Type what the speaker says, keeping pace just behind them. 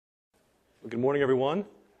Good morning, everyone.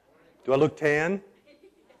 Do I look tan?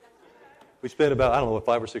 We spent about,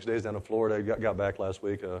 5 or 6 days down in Florida. Got back last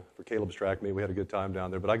week for Caleb's track meet. We had a good time down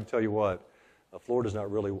there. But I can tell you what, Florida's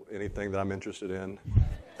not really anything that I'm interested in.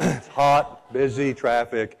 It's hot, busy,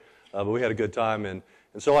 traffic, but we had a good time. And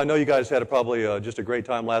so I know you guys had probably just a great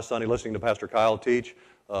time last Sunday listening to Pastor Kyle teach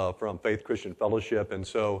from Faith Christian Fellowship. And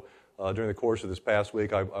so during the course of this past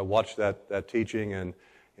week, I watched that teaching and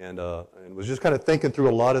was just kind of thinking through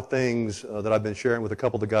a lot of things that I've been sharing with a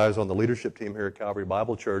couple of the guys on the leadership team here at Calvary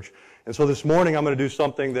Bible Church. And so this morning I'm going to do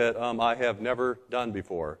something that I have never done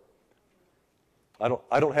before. I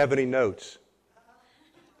don't have any notes.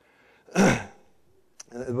 But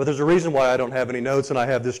there's a reason why I don't have any notes, and I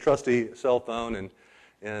have this trusty cell phone,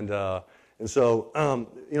 and so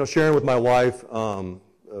sharing with my wife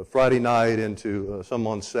Friday night into some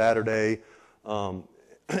on Saturday.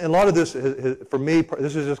 And a lot of this, for me,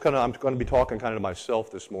 this is just kind of, I'm going to be talking kind of to myself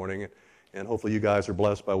this morning, and hopefully you guys are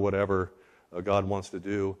blessed by whatever God wants to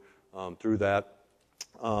do through that.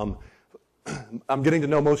 I'm getting to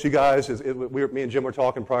know most of you guys. Me and Jim were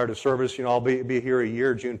talking prior to service. I'll be here a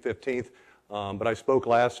year, June 15th, but I spoke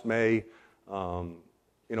last May, kind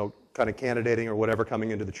of candidating or whatever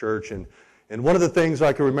coming into the church. And one of the things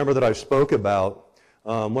I can remember that I spoke about,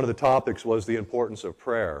 one of the topics was the importance of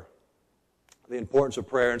prayer. The importance of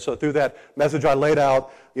prayer. And so through that message I laid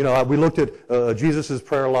out, we looked at Jesus'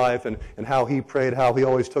 prayer life and how he prayed, how he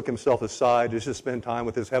always took himself aside just to spend time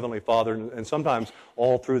with his Heavenly Father, and sometimes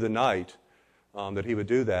all through the night that he would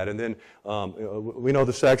do that. And then we know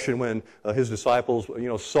the section when his disciples,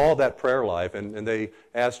 saw that prayer life and they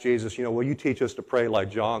asked Jesus, will you teach us to pray like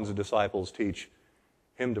John's disciples teach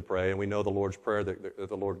him to pray? And we know the Lord's Prayer that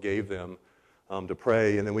the Lord gave them to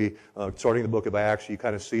pray. And then we, starting the book of Acts, you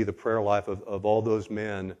kind of see the prayer life of all those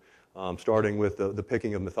men, starting with the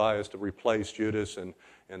picking of Matthias to replace Judas and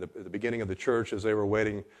the beginning of the church as they were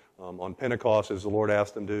waiting on Pentecost, as the Lord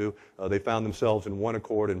asked them to. They found themselves in one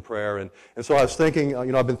accord in prayer. And so I was thinking,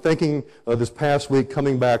 I've been thinking this past week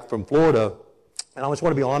coming back from Florida, and I just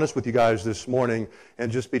want to be honest with you guys this morning and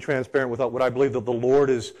just be transparent with what I believe that the Lord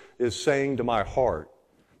is saying to my heart.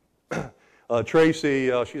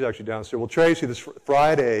 Tracy, she's actually downstairs. Well, Tracy, this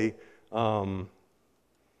Friday, me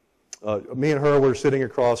and her were sitting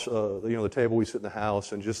across, the table. We sit in the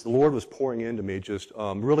house, and just the Lord was pouring into me. Just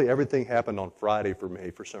really everything happened on Friday for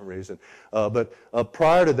me for some reason. But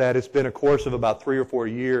prior to that, it's been a course of about 3 or 4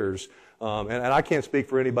 years. And I can't speak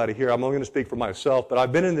for anybody here. I'm only going to speak for myself. But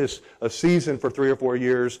I've been in this season for 3 or 4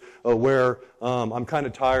 years where I'm kind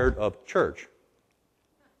of tired of church.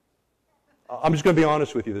 I'm just going to be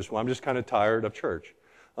honest with you this one. I'm just kind of tired of church.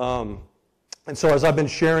 And so as I've been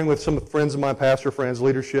sharing with some friends of mine, pastor friends,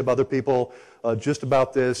 leadership, other people, just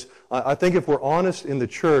about this, I think if we're honest in the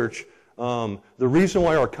church, the reason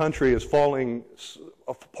why our country is falling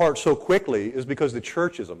apart so quickly is because the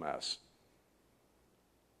church is a mess.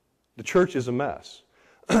 The church is a mess.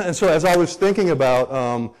 And so as I was thinking about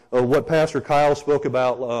what Pastor Kyle spoke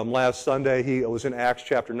about last Sunday, he was in Acts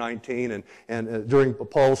chapter 19, and during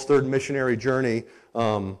Paul's third missionary journey,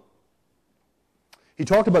 he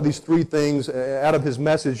talked about these 3 things out of his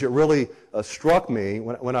message that really struck me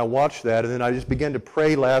when I watched that. And then I just began to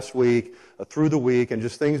pray last week, through the week, and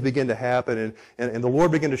just things began to happen. And the Lord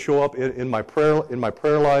began to show up in my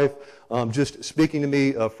prayer life, just speaking to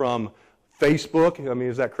me from Facebook. I mean,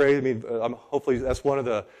 is that crazy? I mean, hopefully that's one of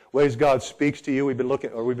the ways God speaks to you. We've been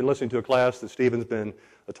listening to a class that Stephen's been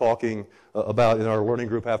talking about in our learning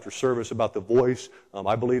group after service about the voice.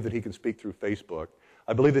 I believe that he can speak through Facebook.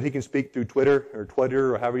 I believe that he can speak through Twitter,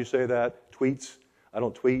 or however you say that, tweets. I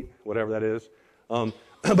don't tweet, whatever that is.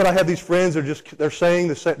 But I have these friends. They're saying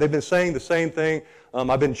the same. They've been saying the same thing.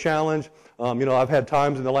 I've been challenged. I've had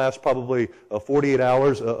times in the last probably 48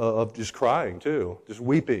 hours of just crying too, just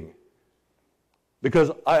weeping.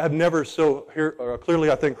 Because I have never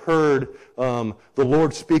clearly, I think, heard the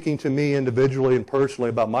Lord speaking to me individually and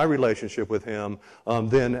personally about my relationship with Him.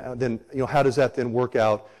 Then how does that then work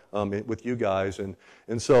out with you guys?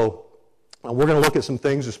 And so we're going to look at some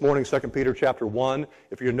things this morning. 2 Peter chapter 1.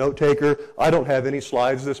 If you're a note taker, I don't have any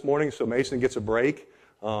slides this morning, so Mason gets a break.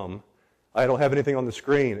 I don't have anything on the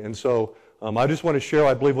screen, and so I just want to share,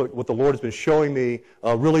 I believe, what the Lord has been showing me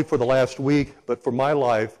really for the last week, but for my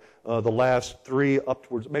life. The last 3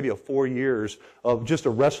 upwards, maybe 4 years of just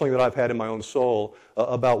a wrestling that I've had in my own soul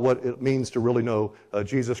about what it means to really know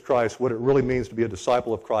Jesus Christ, what it really means to be a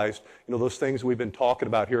disciple of Christ. Those things we've been talking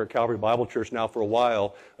about here at Calvary Bible Church now for a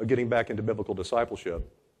while, getting back into biblical discipleship.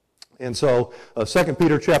 And so 2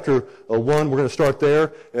 Peter chapter 1, we're going to start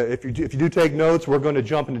there. If you do take notes, we're going to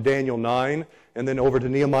jump into Daniel 9 and then over to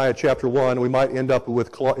Nehemiah chapter 1. We might end up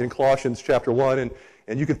in Colossians chapter 1.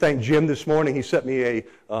 And you can thank Jim this morning. He sent me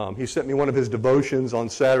one of his devotions on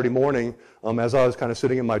Saturday morning as I was kind of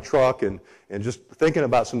sitting in my truck and just thinking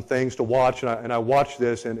about some things to watch. And I watched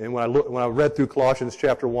this, and when I read through Colossians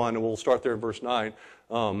chapter 1, and we'll start there in verse 9,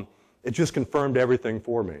 it just confirmed everything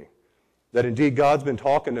for me. That indeed God's been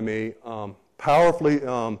talking to me powerfully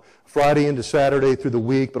Friday into Saturday through the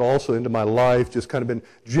week, but also into my life, just kind of been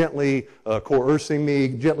gently coercing me,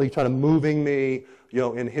 gently kind of moving me,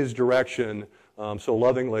 in His direction so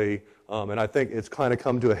lovingly. And I think it's kind of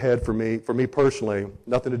come to a head for me personally.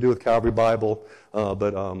 Nothing to do with Calvary Bible,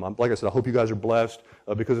 but like I said, I hope you guys are blessed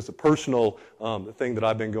because it's a personal thing that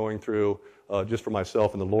I've been going through just for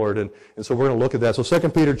myself and the Lord. And so we're going to look at that. So 2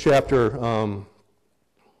 Peter chapter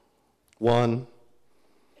 1.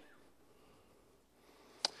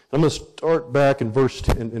 I'm going to start back in verse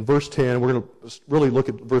 10. We're going to really look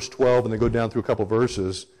at verse 12 and then go down through a couple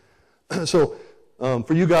verses. So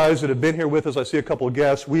for you guys that have been here with us, I see a couple of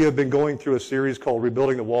guests. We have been going through a series called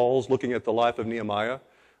Rebuilding the Walls, looking at the life of Nehemiah.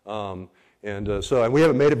 And we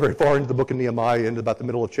haven't made it very far into the book of Nehemiah, into about the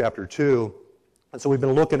middle of chapter 2. And so we've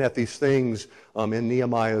been looking at these things in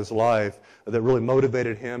Nehemiah's life that really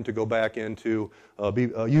motivated him to go back into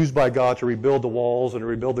be used by God to rebuild the walls and to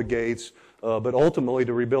rebuild the gates, but ultimately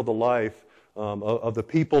to rebuild the life of the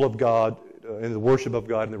people of God and the worship of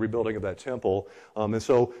God and the rebuilding of that temple. And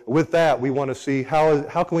so with that, we want to see how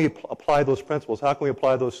can we apply those principles? How can we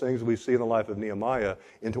apply those things we see in the life of Nehemiah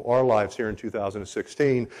into our lives here in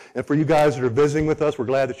 2016? And for you guys that are visiting with us, we're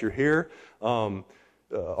glad that you're here.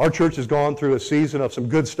 Our church has gone through a season of some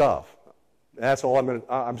good stuff. That's all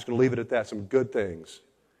I'm just going to leave it at that, some good things.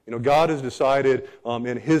 God has decided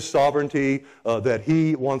in His sovereignty that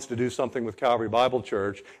He wants to do something with Calvary Bible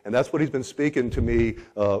Church, and that's what He's been speaking to me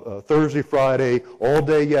Thursday, Friday, all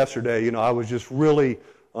day yesterday. I was just really,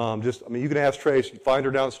 you can ask Trace, find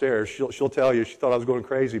her downstairs, she'll tell you, she thought I was going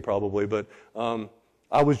crazy probably, but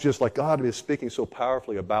I was just like, God is speaking so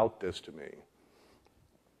powerfully about this to me.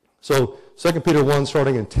 So 2 Peter 1,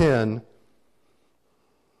 starting in 10,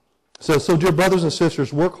 says, "So dear brothers and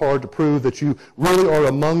sisters, work hard to prove that you really are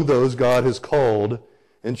among those God has called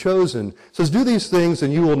and chosen." It says, "Do these things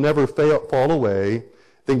and you will never fall away.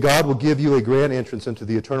 Then God will give you a grand entrance into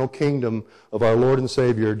the eternal kingdom of our Lord and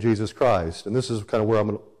Savior, Jesus Christ." And this is kind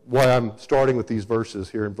of why I'm starting with these verses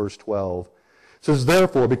here in verse 12. It says,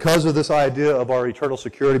 "Therefore, because of this idea of our eternal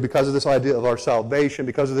security, because of this idea of our salvation,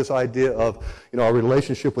 because of this idea of our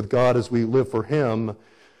relationship with God as we live for Him,"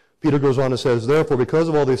 Peter goes on and says, "Therefore, because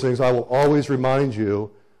of all these things, I will always remind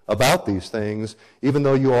you about these things, even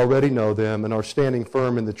though you already know them and are standing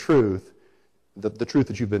firm in the truth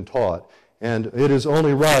that you've been taught. And it is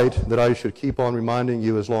only right that I should keep on reminding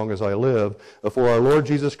you as long as I live. For our Lord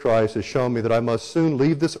Jesus Christ has shown me that I must soon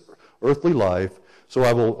leave this earthly life, so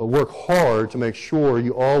I will work hard to make sure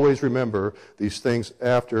you always remember these things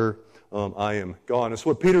after I am gone." And so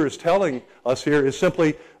what Peter is telling us here is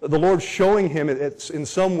simply the Lord showing him in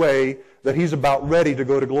some way that He's about ready to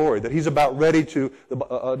go to glory, that He's about ready to,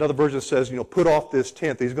 another version says, put off this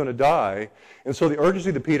tent, that He's going to die. And so the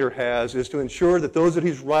urgency that Peter has is to ensure that those that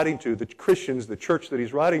he's writing to, the Christians, the church that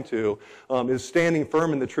he's writing to, is standing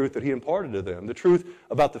firm in the truth that He imparted to them, the truth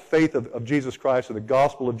about the faith of Jesus Christ and the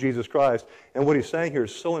gospel of Jesus Christ. And what he's saying here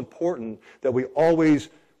is so important that we always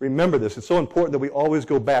remember this. It's so important that we always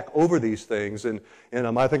go back over these things. And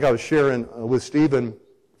I think I was sharing with Stephen,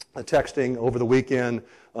 texting over the weekend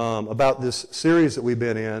about this series that we've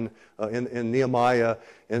been in Nehemiah.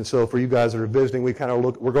 And so for you guys that are visiting, we're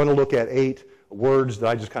going to look at 8 words that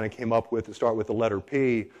I just kind of came up with that start with the letter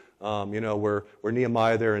P. Where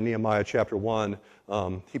Nehemiah there in Nehemiah chapter 1,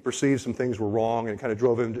 he perceived some things were wrong and kind of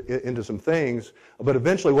drove him into some things. But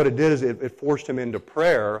eventually what it did is it forced him into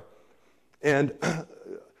prayer. And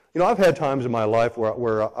I've had times in my life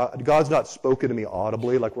where God's not spoken to me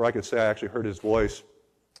audibly, like where I could say I actually heard His voice.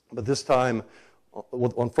 But this time,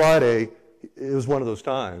 on Friday, it was one of those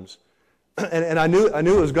times. And I knew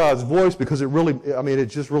it was God's voice because it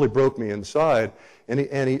just really broke me inside. And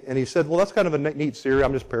he said, "Well, that's kind of a neat series."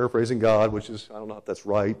 I'm just paraphrasing God, which is, I don't know if that's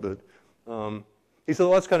right, but he said,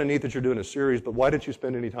 "Well, that's kind of neat that you're doing a series, but why didn't you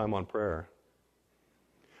spend any time on prayer?"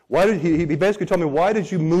 He basically told me, why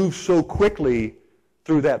did you move so quickly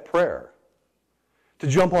through that prayer to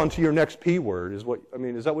jump onto your next P word? Is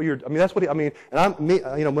that what you're, that's what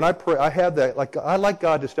and when I pray, I have that, I like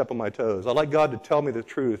God to step on my toes. I like God to tell me the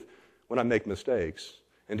truth when I make mistakes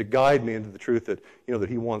and to guide me into the truth that, that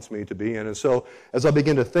He wants me to be in. And so as I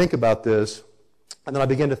begin to think about this, And then I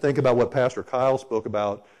began to think about what Pastor Kyle spoke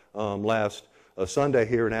about last Sunday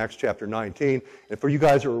here in Acts chapter 19. And for you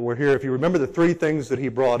guys who were here, if you remember the three things that he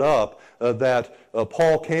brought up that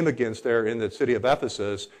Paul came against there in the city of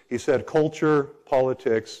Ephesus, he said culture,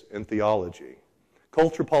 politics, and theology.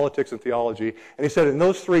 Culture, politics, and theology. And he said, and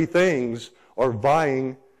those three things are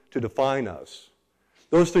vying to define us.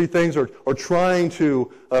 Those three things are trying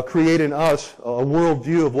to create in us a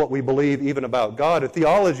worldview of what we believe even about God. And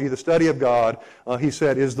theology, the study of God, he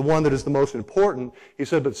said, is the one that is the most important. He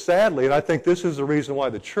said, but sadly, and I think this is the reason why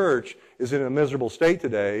the church is in a miserable state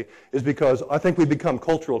today, is because I think we become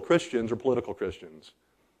cultural Christians or political Christians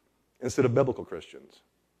instead of biblical Christians.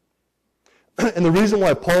 And the reason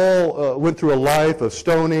why Paul went through a life of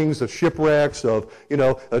stonings, of shipwrecks, of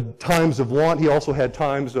times of want, he also had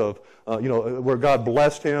times of where God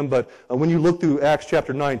blessed him. But when you look through Acts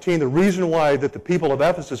chapter 19, the reason why that the people of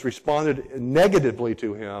Ephesus responded negatively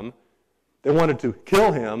to him, they wanted to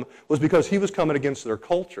kill him, was because he was coming against their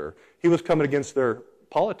culture. He was coming against their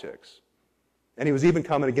politics. And he was even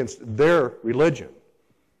coming against their religion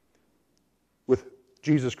with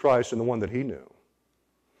Jesus Christ and the one that he knew.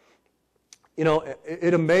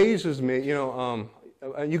 It amazes me,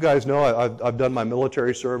 you guys know I've done my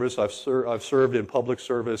military service. I've served in public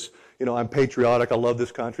service. I'm patriotic. I love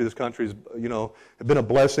this country. This country's, been a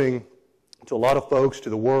blessing to a lot of folks,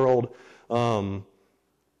 to the world. But,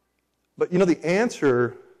 the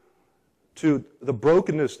answer to the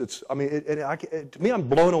brokenness to me, I'm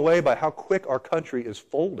blown away by how quick our country is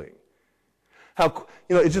folding. How,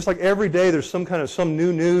 it's just like every day there's some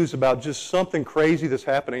new news about just something crazy that's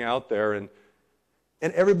happening out there.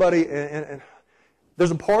 And everybody, and there's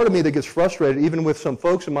a part of me that gets frustrated, even with some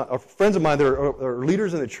folks, friends of mine that are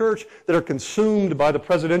leaders in the church that are consumed by the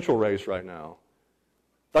presidential race right now.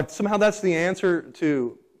 Like somehow that's the answer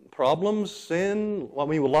to problems, sin,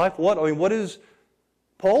 life, what? What is,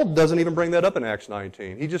 Paul doesn't even bring that up in Acts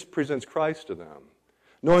 19. He just presents Christ to them,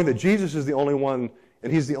 knowing that Jesus is the only one,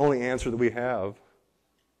 and he's the only answer that we have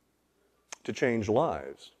to change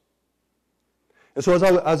lives. And so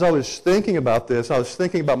as I was thinking about this, I was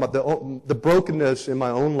thinking about the brokenness in my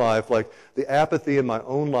own life, like the apathy in my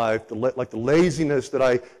own life, like the laziness that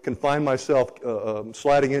I can find myself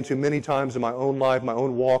sliding into many times in my own life, my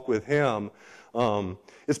own walk with him.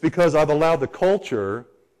 It's because I've allowed the culture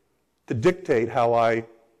to dictate how I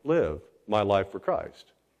live my life for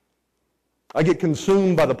Christ. I get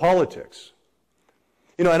consumed by the politics.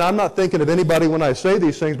 And I'm not thinking of anybody when I say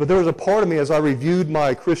these things, but there was a part of me as I reviewed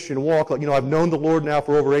my Christian walk, I've known the Lord now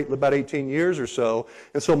for about 18 years or so,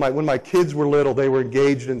 and so when my kids were little, they were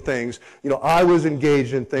engaged in things. I was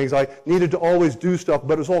engaged in things. I needed to always do stuff,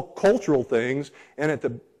 but it was all cultural things, and at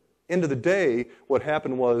the end of the day, what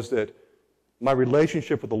happened was that my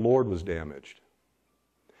relationship with the Lord was damaged.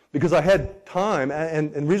 Because I had time,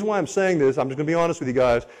 and the reason why I'm saying this, I'm just going to be honest with you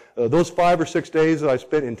guys, those 5 or 6 days that I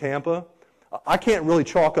spent in Tampa, I can't really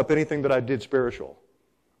chalk up anything that I did spiritual.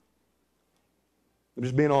 I'm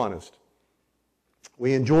just being honest.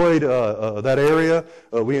 We enjoyed that area.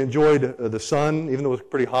 We enjoyed the sun, even though it was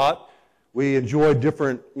pretty hot. We enjoyed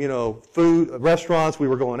different, food, restaurants. We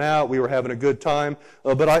were going out. We were having a good time.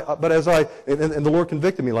 But the Lord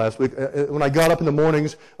convicted me last week. When I got up in the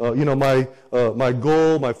mornings, my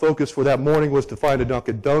goal, my focus for that morning was to find a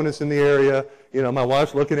Dunkin' Donuts in the area. My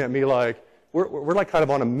wife's looking at me like, we're like kind of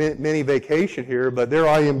on a mini vacation here, but there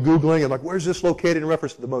I am Googling and like, where's this located in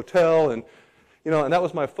reference to the motel? And, and that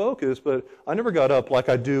was my focus, but I never got up like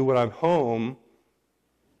I do when I'm home,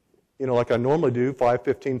 like I normally do,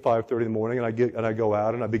 5:15, 5:30 in the morning, and I go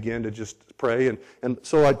out and I begin to just pray. And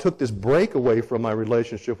so I took this break away from my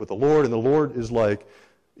relationship with the Lord, and the Lord is like,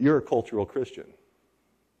 you're a cultural Christian.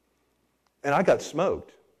 And I got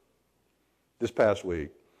smoked this past week.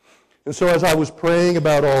 And so as I was praying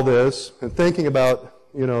about all this and thinking about,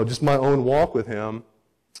 just my own walk with him,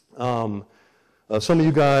 some of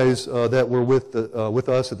you guys that were with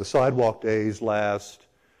us at the Sidewalk Days last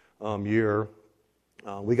year,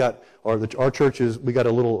 we got our churches. We got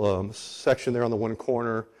a little section there on the one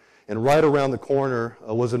corner, and right around the corner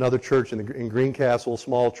was another church in Greencastle,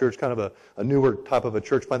 small church, kind of a newer type of a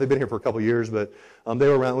church. They've been here for a couple of years, but they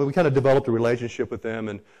were around. We kind of developed a relationship with them,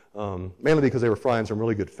 and mainly because they were frying some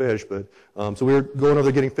really good fish. But so we were going over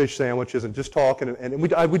there getting fish sandwiches and just talking, and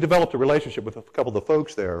we developed a relationship with a couple of the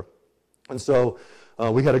folks there, and so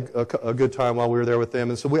we had a good time while we were there with them.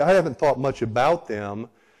 And so I haven't thought much about them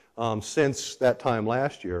since that time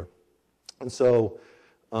last year, and so.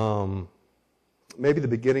 Maybe the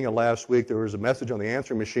beginning of last week, there was a message on the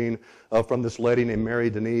answering machine from this lady named Mary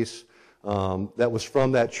Denise that was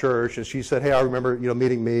from that church, and she said, hey, I remember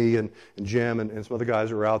meeting me and Jim and some other guys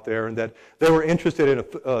who were out there, and that they were interested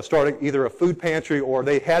in starting either a food pantry or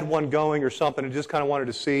they had one going or something and just kind of wanted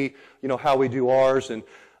to see how we do ours. And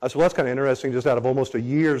I said, well, that's kind of interesting. Just out of almost a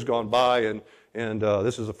year's gone by, and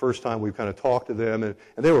this is the first time we've kind of talked to them, and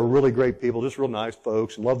they were really great people, just real nice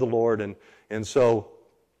folks, and loved the Lord. And so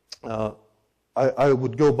I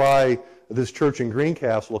would go by this church in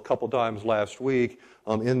Greencastle a couple times last week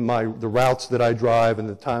in the routes that I drive and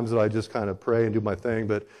the times that I just kind of pray and do my thing.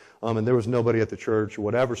 But and there was nobody at the church or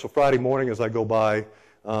whatever. So Friday morning as I go by,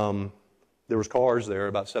 there was cars there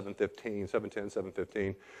about 7:10,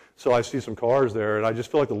 7:15. So I see some cars there, and I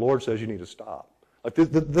just feel like the Lord says you need to stop. Like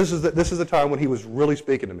this is the time when He was really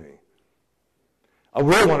speaking to me. I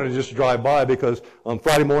really wanted to just drive by because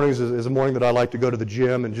Friday mornings is a morning that I like to go to the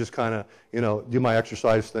gym and just kind of, do my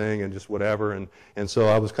exercise thing and just whatever. And so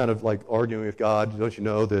I was kind of like arguing with God, don't you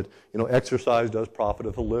know that, exercise does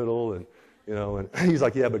profiteth a little, and, and He's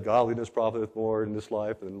like, yeah, but godliness profiteth more in this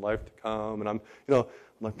life and in life to come. And I'm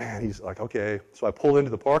like, man, He's like, okay. So I pull into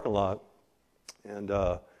the parking lot, and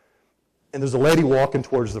there's a lady walking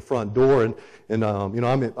towards the front door, and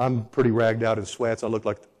I'm pretty ragged out in sweats. I look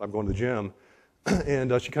like I'm going to the gym.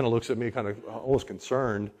 And she kind of looks at me kind of almost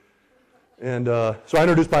concerned. And so I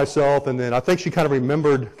introduced myself, and then I think she kind of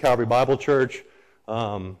remembered Calvary Bible Church.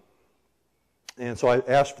 And so I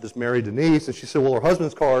asked for this Mary Denise, and she said, well, her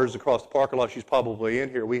husband's car is across the parking lot. She's probably in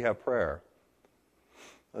here. We have prayer.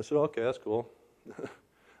 I said, okay, that's cool.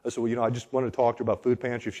 I said, well, I just wanted to talk to her about food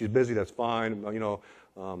pantry. If she's busy, that's fine.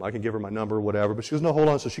 I can give her my number or whatever. But she goes, no, hold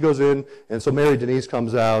on. So she goes in, and so Mary Denise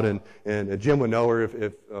comes out, and Jim would know her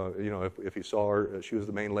if he saw her. She was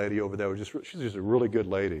the main lady over there. She's just a really good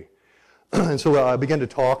lady. And so I began to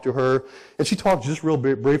talk to her, and she talked just real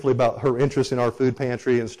briefly about her interest in our food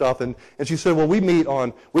pantry and stuff. And she said, well, we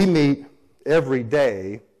meet every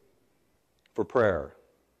day for prayer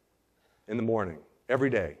in the morning, every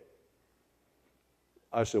day.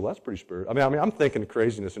 I said, well, that's pretty spiritual. I mean, I'm thinking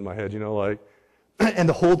craziness in my head, and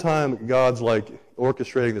the whole time God's like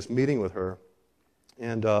orchestrating this meeting with her.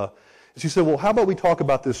 And she said, well, how about we talk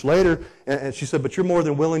about this later? And she said, but you're more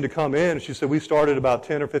than willing to come in. And she said, we started about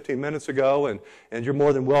 10 or 15 minutes ago, and you're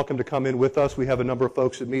more than welcome to come in with us. We have a number of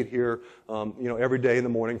folks that meet here, every day in the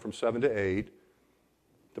morning from 7 to 8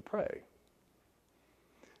 to pray.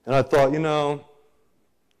 And I thought,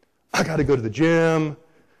 I got to go to the gym.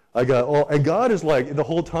 And God is like, the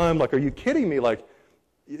whole time, like, are you kidding me? Like,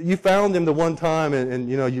 you found him the one time, and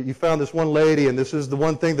you found this one lady, and this is the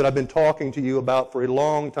one thing that I've been talking to you about for a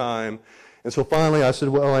long time. And so finally I said,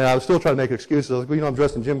 well, and I was still trying to make excuses. I was like, well, I'm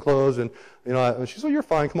dressed in gym clothes, and she said, you're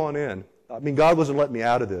fine, come on in. I mean, God wasn't letting me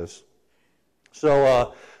out of this.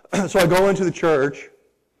 So so I go into the church,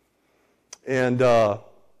 and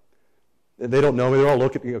they don't know me. They're all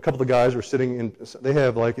looking. A couple of the guys are sitting in. They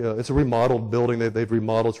have it's a remodeled building. They've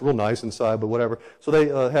remodeled. It's real nice inside, but whatever. So they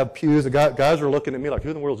have pews. The guys are looking at me like, who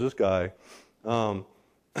in the world is this guy?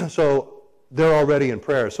 So they're already in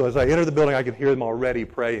prayer. So as I enter the building, I can hear them already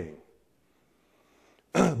praying.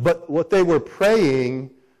 But what they were praying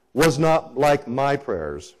was not like my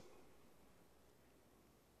prayers.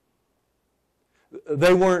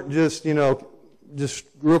 They weren't just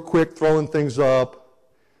real quick throwing things up.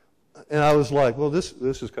 And I was like, well, this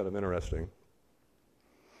is kind of interesting.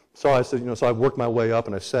 So I said, so I worked my way up,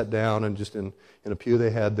 and I sat down and just in a pew they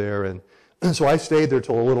had there. And so I stayed there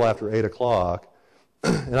till a little after 8 o'clock.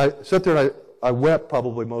 And I sat there and I wept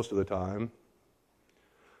probably most of the time.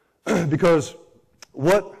 Because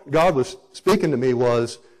what God was speaking to me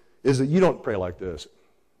is that you don't pray like this,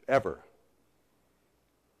 ever.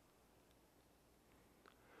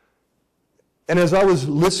 And as I was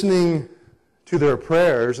listening to their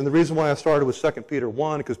prayers, and the reason why I started with 2 Peter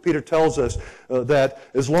 1, because Peter tells us that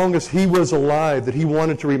as long as he was alive, that he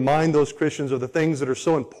wanted to remind those Christians of the things that are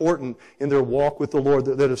so important in their walk with the Lord,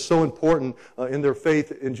 that is so important in their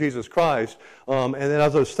faith in Jesus Christ. And then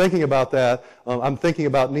as I was thinking about that, I'm thinking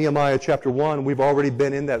about Nehemiah chapter 1. We've already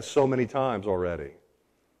been in that so many times already.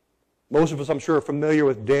 Most of us, I'm sure, are familiar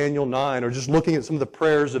with Daniel 9, or just looking at some of the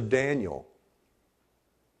prayers of Daniel.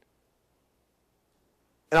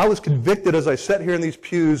 And I was convicted as I sat here in these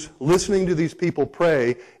pews listening to these people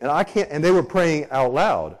pray, and they were praying out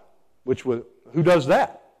loud, who does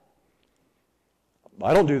that?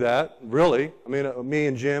 I don't do that, really. I mean, me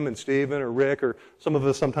and Jim and Stephen or Rick, or some of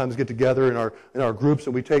us sometimes get together in our groups,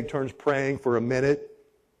 and we take turns praying for a minute,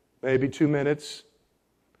 maybe 2 minutes.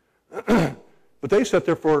 But they sat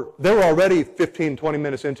there they were already 15, 20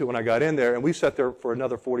 minutes into it when I got in there, and we sat there for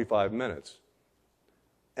another 45 minutes.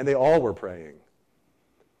 And they all were praying.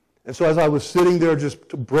 And so as I was sitting there just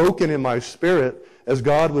broken in my spirit, as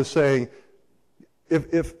God was saying,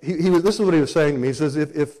 this is what he was saying to me. He says,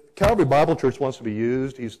 if Calvary Bible Church wants to be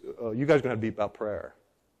used, you guys are going to have to be about prayer.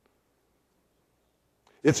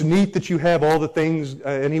 It's neat that you have all the things,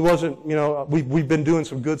 and he wasn't, we've been doing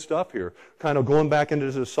some good stuff here, kind of going back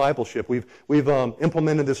into discipleship. We've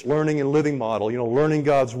implemented this learning and living model, learning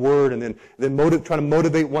God's Word, and then trying to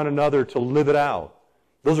motivate one another to live it out.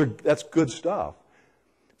 That's good stuff.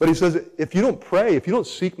 But he says, if you don't pray, if you don't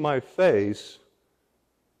seek my face,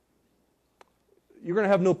 you're going to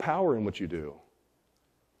have no power in what you do.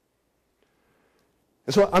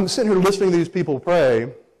 And so I'm sitting here listening to these people pray,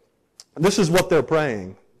 and this is what they're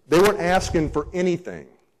praying. They weren't asking for anything.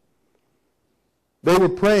 They were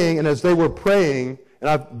praying, and as they were praying, and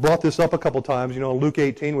I've brought this up a couple times, Luke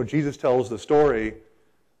 18, where Jesus tells the story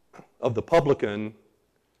of the publican,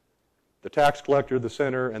 the tax collector, the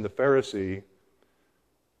sinner, and the Pharisee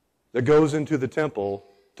that goes into the temple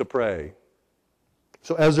to pray.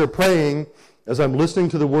 So as they're praying, as I'm listening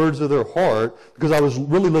to the words of their heart, because I was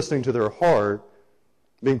really listening to their heart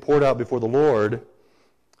being poured out before the Lord,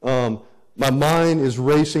 my mind is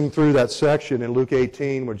racing through that section in Luke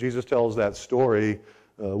 18 where Jesus tells that story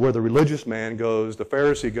where the religious man goes, the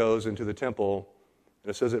Pharisee goes into the temple,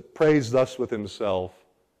 and it says it prays thus with himself,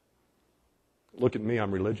 look at me,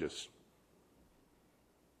 I'm religious.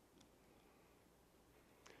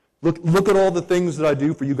 Look at all the things that I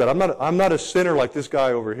do for you, God. I'm not a sinner like this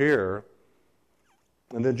guy over here.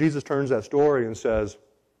 And then Jesus turns that story and says,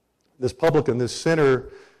 this publican, this sinner,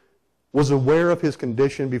 was aware of his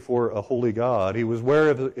condition before a holy God. He was aware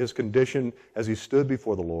of his condition as he stood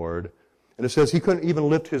before the Lord. And it says he couldn't even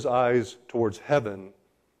lift his eyes towards heaven.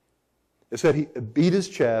 It said he beat his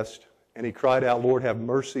chest and he cried out, Lord, have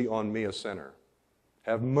mercy on me, a sinner.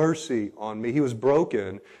 Have mercy on me. He was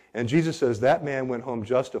broken. And Jesus says that man went home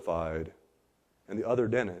justified and the other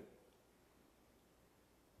didn't.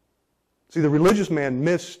 See, the religious man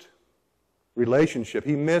missed relationship.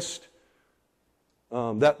 He missed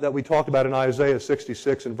that we talked about in Isaiah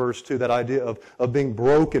 66 and verse 2, that idea of being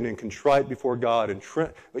broken and contrite before God.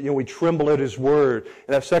 And we tremble at His Word.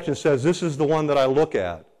 And that section says, this is the one that I look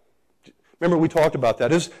at. Remember, we talked about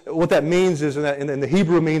that. What that means is, in the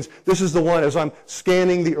Hebrew means, this is the one, as I'm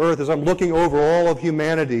scanning the earth, as I'm looking over all of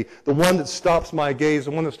humanity, the one that stops my gaze,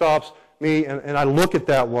 the one that stops me, and I look at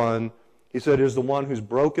that one, he said, is the one who's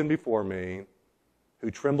broken before me, who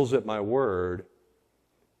trembles at my word.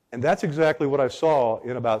 And that's exactly what I saw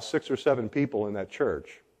in about 6 or 7 people in that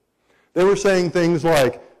church. They were saying things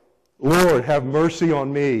like, Lord, have mercy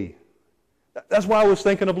on me. That's why I was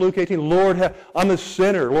thinking of Luke 18. Lord, I'm a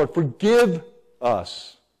sinner. Lord, forgive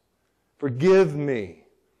us. Forgive me.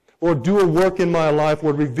 Lord, do a work in my life.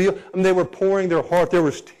 Lord, reveal. They were pouring their heart. There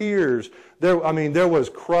was tears. There was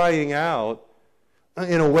crying out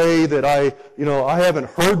in a way that I haven't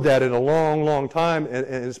heard that in a long, long time, and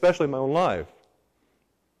especially in my own life.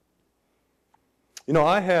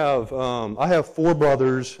 I have 4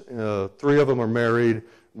 brothers. 3 of them are married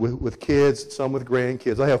with kids, some with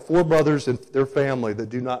grandkids. I have 4 brothers and their family that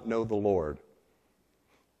do not know the Lord.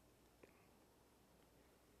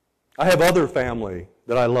 I have other family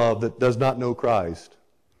that I love that does not know Christ.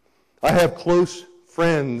 I have close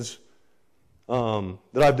friends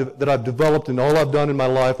that I've developed in all I've done in my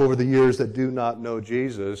life over the years that do not know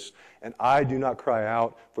Jesus, and I do not cry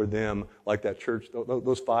out for them like that church,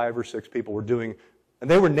 those 5 or 6 people were doing, and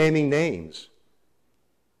they were naming names.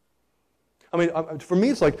 For me,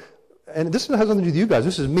 it's like, and this has nothing to do with you guys,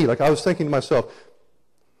 this is me. Like, I was thinking to myself,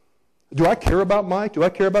 do I care about Mike? Do I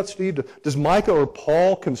care about Steve? Does Micah or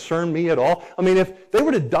Paul concern me at all? If they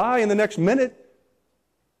were to die in the next minute,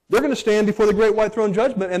 they're going to stand before the great white throne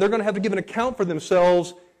judgment, and they're going to have to give an account for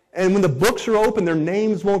themselves, and when the books are open, their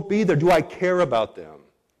names won't be there. Do I care about them?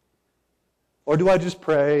 Or do I just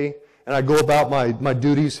pray, and I go about my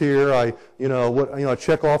duties here. I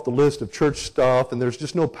check off the list of church stuff, and there's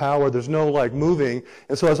just no power. There's no moving.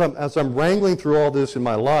 And so as I'm wrangling through all this in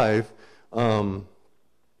my life,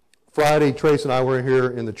 Friday, Trace and I were here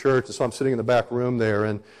in the church, and so I'm sitting in the back room there,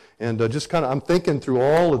 and just kind of I'm thinking through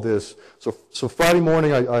all of this. So Friday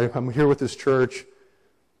morning, I'm here with this church,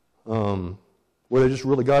 where they just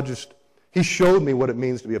really He showed me what it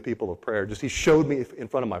means to be a people of prayer. He showed me in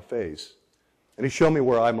front of my face. And He showed me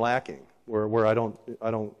where I'm lacking, where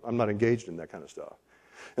I'm not engaged in that kind of stuff.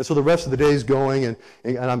 And so the rest of the day is going, and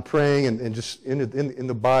I'm praying and just in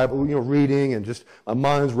the Bible, reading, and just my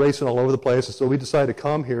mind's racing all over the place. And so we decided to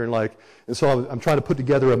come here and so I'm trying to put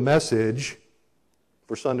together a message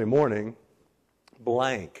for Sunday morning,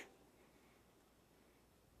 blank.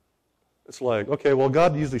 it's like, okay, well,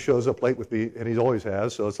 God usually shows up late with me, and He always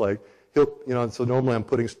has. So it's like so normally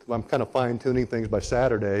I'm kind of fine tuning things by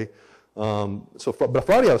Saturday. But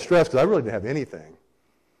Friday I was stressed because I really didn't have anything.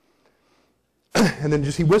 And then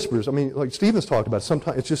He whispers. I mean, like Stephen's talked about.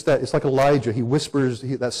 Sometimes it's just that it's like Elijah. He whispers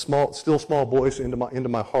that still small voice into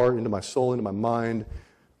my heart, into my soul, into my mind.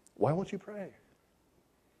 Why won't you pray?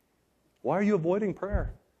 Why are you avoiding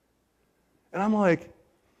prayer? And I'm like,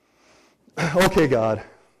 okay, God,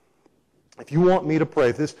 if you want me to pray,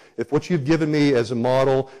 if what you've given me as a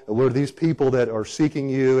model, where these people that are seeking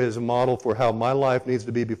you as a model for how my life needs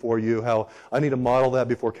to be before you, how I need to model that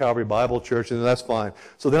before Calvary Bible Church, and that's fine.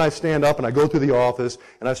 So then I stand up and I go through the office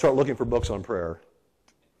and I start looking for books on prayer.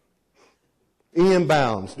 E.M.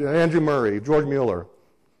 Bounds, Andrew Murray, George Mueller.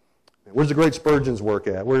 Where's the great Spurgeon's work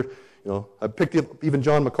at? I picked up even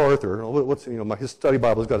John MacArthur. His study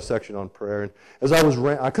Bible's got a section on prayer. And as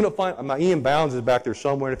I couldn't find, my E.M. Bounds is back there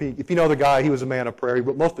somewhere. And if you know the guy, he was a man of prayer.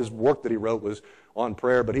 Most of his work that he wrote was on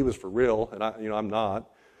prayer, but he was for real, and I'm not.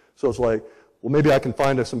 So it's like, well, maybe I can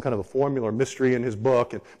find some kind of a formula or mystery in his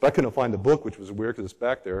book. But I couldn't find the book, which was weird because it's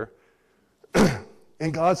back there.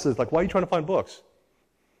 And God says, like, why are you trying to find books?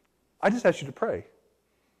 I just asked you to pray.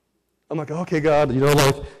 I'm like, okay, God,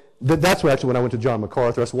 that's actually when I went to John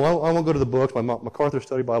MacArthur. I said, well, I won't go to the books. My MacArthur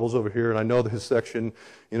study Bible's over here, and I know that his section,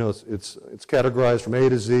 it's categorized from A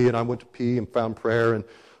to Z, and I went to P and found prayer, and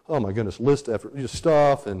oh my goodness, list after just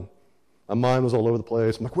stuff, and my mind was all over the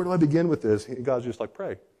place. I'm like, where do I begin with this? And God's just like,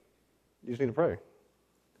 pray. You just need to pray.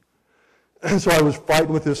 And so I was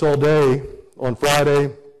fighting with this all day on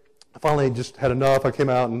Friday. I finally just had enough. I came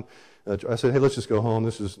out and I said, hey, let's just go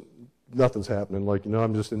home. Nothing's happening.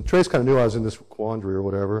 And Trace kind of knew I was in this quandary or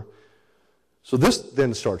whatever. So this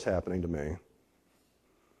then starts happening to me.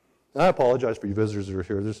 And I apologize for you visitors that are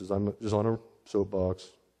here. I'm just on a soapbox.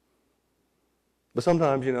 But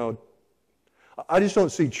sometimes, I just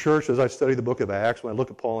don't see church as I study the book of Acts. When I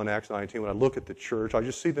look at Paul in Acts 19, when I look at the church, I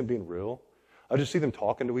just see them being real. I just see them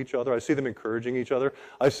talking to each other. I see them encouraging each other.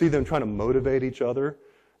 I see them trying to motivate each other.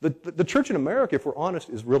 The church in America, if we're honest,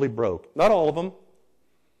 is really broke. Not all of them.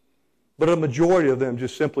 But a majority of them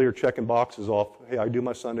just simply are checking boxes off. Hey, I do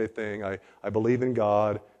my Sunday thing. I believe in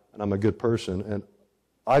God, and I'm a good person. And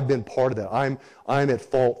I've been part of that. I'm at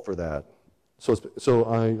fault for that. So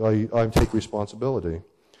I take responsibility.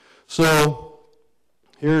 So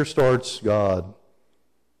here starts God.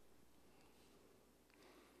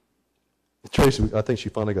 Tracy, I think she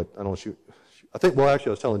finally got. I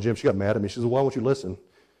was telling Jim, she got mad at me. She said, "Why won't you listen?"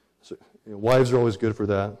 So, wives are always good for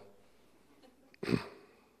that.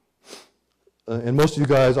 And most of you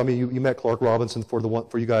guys, you met Clark Robinson.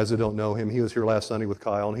 For you guys that don't know him, he was here last Sunday with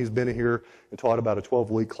Kyle, and he's been here and taught about a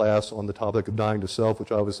 12-week class on the topic of dying to self,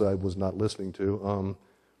 which obviously I was not listening to.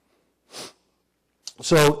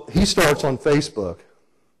 So he starts on Facebook,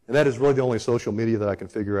 and that is really the only social media that I can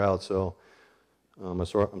figure out. So I'm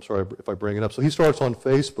sorry if I bring it up. So he starts on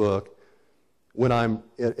Facebook when I'm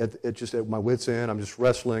at my wit's end. I'm just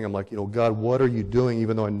wrestling. I'm like, God, what are you doing?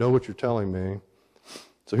 Even though I know what you're telling me.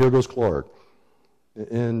 So here goes Clark.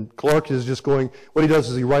 And Clark is just going, what he does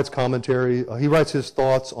is he writes commentary. He writes his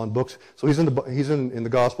thoughts on books. So he's in the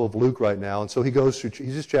Gospel of Luke right now. And so he goes through,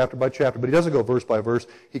 he's just chapter by chapter, but he doesn't go verse by verse.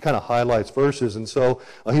 He kind of highlights verses. And so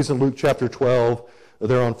he's in Luke chapter 12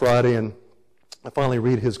 there on Friday. And I finally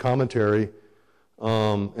read his commentary.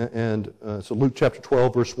 So Luke chapter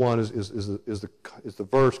 12 verse 1 is the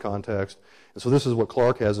verse context. And so this is what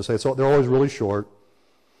Clark has to say. So they're always really short,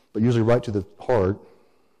 but usually right to the heart.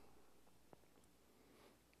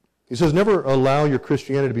 He says, never allow your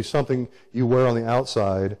Christianity to be something you wear on the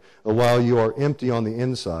outside while you are empty on the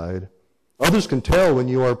inside. Others can tell when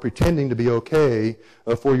you are pretending to be okay,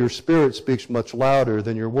 for your spirit speaks much louder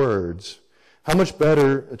than your words. How much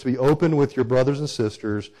better to be open with your brothers and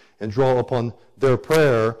sisters and draw upon their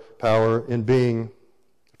prayer power in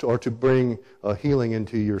to bring healing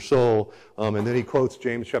into your soul. And then he quotes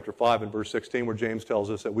James chapter 5 and verse 16, where James tells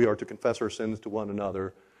us that we are to confess our sins to one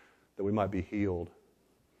another, that we might be healed.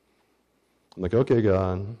 I'm like, okay,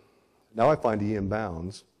 God. Now I find E.M.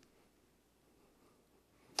 Bounds.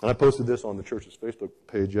 And I posted this on the church's Facebook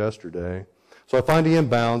page yesterday. So I find E.M.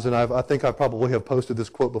 Bounds, and I think I probably have posted this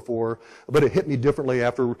quote before, but it hit me differently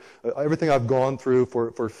after everything I've gone through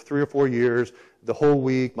for 3 or 4 years, the whole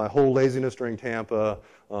week, my whole laziness during Tampa,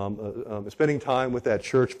 spending time with that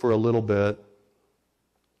church for a little bit.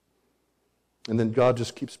 And then God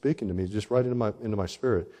just keeps speaking to me, just right into my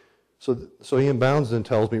spirit. So E.M. Bounds then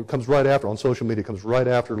tells me, it comes right after, on social media, it comes right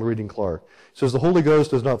after reading Clark. He says, the Holy Ghost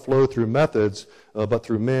does not flow through methods, but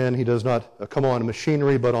through men. He does not come on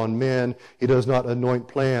machinery, but on men. He does not anoint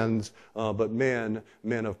plans, but men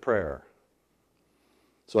of prayer.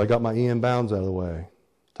 So I got my E.M. Bounds out of the way.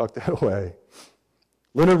 Tuck that away.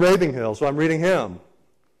 Leonard Ravenhill, so I'm reading him.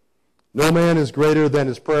 No man is greater than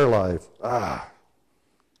his prayer life.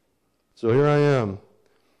 So here I am.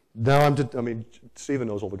 Now Stephen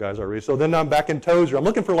knows all the guys I read. So then I'm back in Tozer. I'm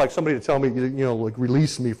looking for like somebody to tell me,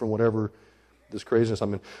 release me from whatever this craziness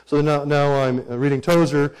I'm in. So now I'm reading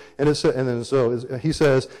Tozer, and he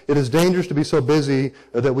says, it is dangerous to be so busy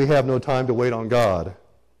that we have no time to wait on God.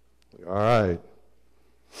 All right.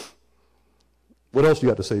 What else do you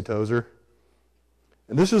have to say, Tozer?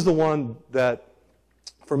 And this is the one that,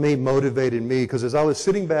 for me, motivated me, because as I was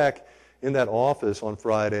sitting back in that office on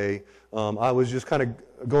Friday, I was just kind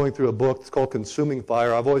of going through a book. It's called Consuming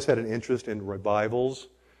Fire. I've always had an interest in revivals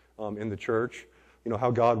in the church,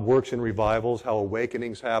 how God works in revivals, how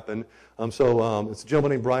awakenings happen. It's a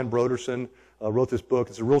gentleman named Brian Broderson wrote this book.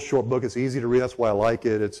 It's a real short book. It's easy to read. That's why I like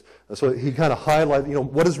it. So he kind of highlighted,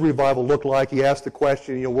 what does revival look like? He asked the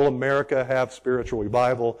question, will America have spiritual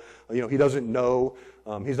revival? He doesn't know.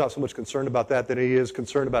 He's not so much concerned about that than he is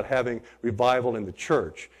concerned about having revival in the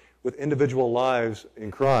church with individual lives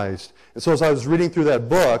in Christ. And so as I was reading through that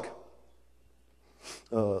book,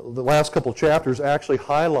 the last couple chapters actually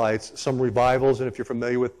highlights some revivals, and if you're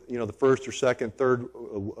familiar with the first or second, third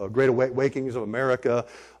Great Awakenings of America,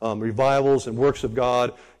 revivals and works of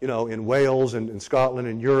God, in Wales and in Scotland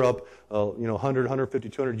and Europe, 100, 150,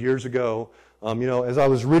 200 years ago. As I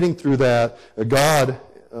was reading through that, God,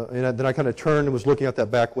 and then I kind of turned and was looking out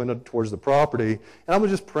that back window towards the property, and I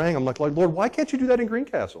was just praying. I'm like, Lord, why can't you do that in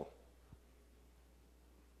Greencastle?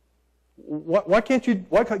 Why can't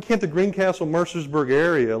the Greencastle, Mercersburg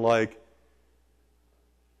area, like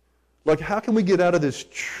how can we get out of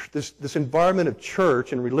this environment of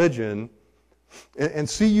church and religion and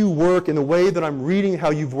see you work in the way that I'm reading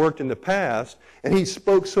how you've worked in the past? And he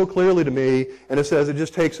spoke so clearly to me, and it says it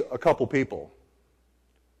just takes a couple people.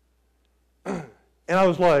 And I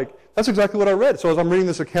was like, that's exactly what I read. So as I'm reading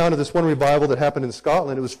this account of this one revival that happened in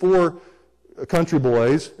Scotland, it was 4 country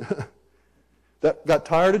boys that got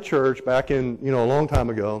tired of church back in, a long time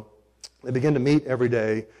ago. They began to meet every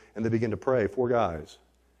day, and they began to pray, 4 guys.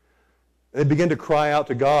 They began to cry out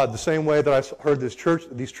to God the same way that I heard these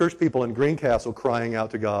church people in Greencastle crying out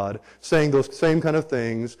to God, saying those same kind of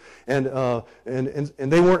things. And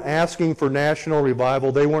they weren't asking for national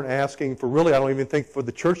revival. They weren't asking for, really, I don't even think, for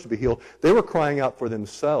the church to be healed. They were crying out for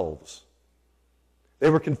themselves. They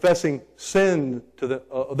were confessing sin to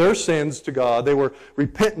their sins to God. They were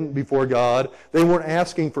repentant before God. They weren't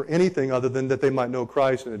asking for anything other than that they might know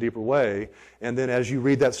Christ in a deeper way. And then as you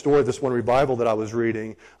read that story, this one revival that I was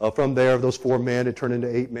reading, from there, those 4 men, it turned into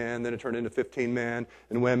 8 men, then it turned into 15 men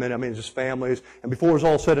and women, just families. And before it was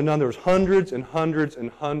all said and done, there was hundreds and hundreds and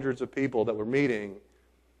hundreds of people that were meeting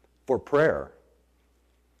for prayer.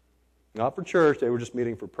 Not for church, they were just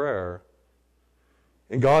meeting for prayer.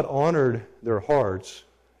 And God honored their hearts.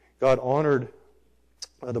 God honored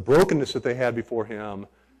the brokenness that they had before Him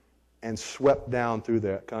and swept down through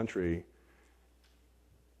that country.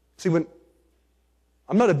 See,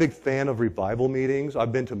 I'm not a big fan of revival meetings.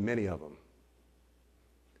 I've been to many of them.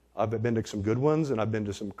 I've been to some good ones, and I've been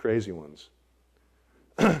to some crazy ones.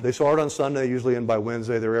 They start on Sunday, usually end by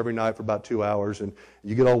Wednesday. They're every night for about 2 hours, and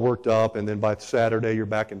you get all worked up, and then by Saturday you're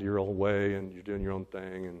back into your own way, and you're doing your own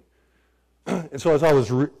thing. And so as I was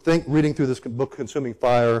reading through this book, Consuming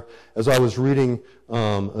Fire, as I was reading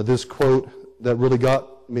this quote that really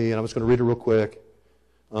got me, and I'm just going to read it real quick,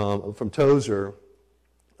 from Tozer.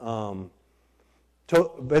 Basically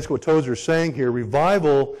what Tozer is saying here,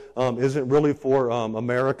 revival isn't really for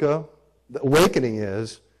America. The awakening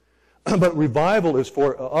is. But revival is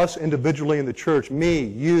for us individually in the church, me,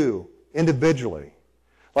 you, individually.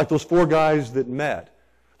 Like those 4 guys that met.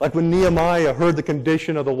 Like when Nehemiah heard the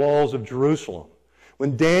condition of the walls of Jerusalem.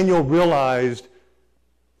 When Daniel realized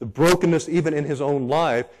the brokenness even in his own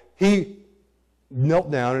life, he knelt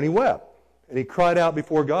down and he wept. And he cried out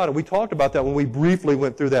before God. And we talked about that when we briefly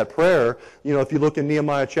went through that prayer. If you look in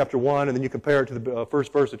Nehemiah chapter 1 and then you compare it to the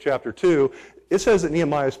first verse of chapter 2, it says that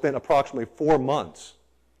Nehemiah spent approximately 4 months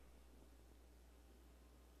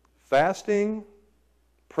fasting,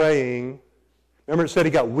 praying. Remember it said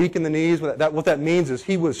he got weak in the knees? What that means is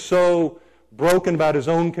he was so broken about his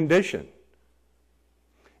own condition.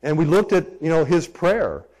 And we looked at, his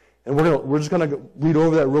prayer. And we're just going to read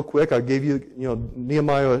over that real quick. I gave you,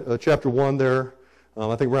 Nehemiah chapter 1 there.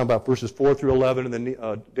 I think around about verses 4 through 11, and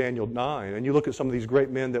then Daniel 9. And you look at some of these great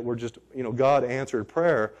men that were just, God answered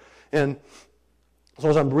prayer. And so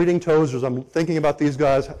as I'm reading Tozer, as I'm thinking about these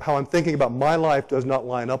guys, how I'm thinking about my life does not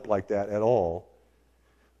line up like that at all.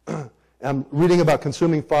 I'm reading about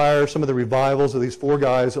Consuming Fire, some of the revivals of these 4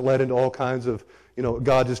 guys that led into all kinds of,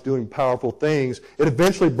 God just doing powerful things. It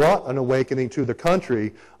eventually brought an awakening to the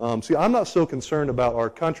country. See, I'm not so concerned about our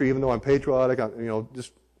country, even though I'm patriotic. I'm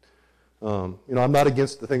not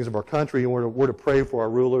against the things of our country, and we're to pray for our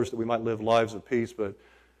rulers that we might live lives of peace. But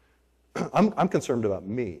I'm concerned about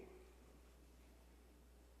me.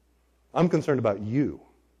 I'm concerned about you.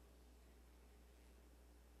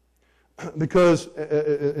 Because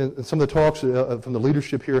and some of the talks from the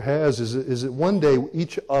leadership here is that one day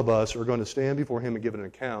each of us are going to stand before Him and give an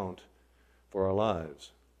account for our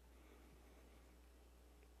lives.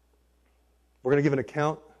 We're going to give an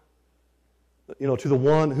account, to the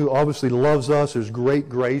one who obviously loves us. There's great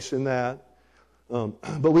grace in that.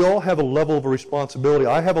 But we all have a level of a responsibility.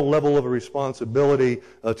 I have a level of a responsibility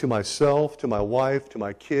to myself, to my wife, to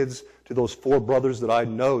my kids, to those 4 brothers that I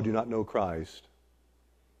know do not know Christ.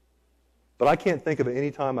 But I can't think of any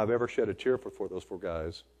time I've ever shed a tear for those 4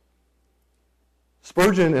 guys.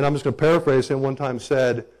 Spurgeon, and I'm just going to paraphrase him, one time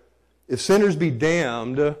said, if sinners be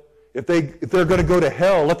damned, if they're going to go to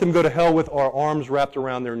hell, let them go to hell with our arms wrapped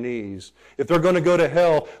around their knees. If they're going to go to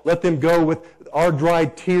hell, let them go with our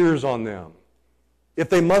dried tears on them. If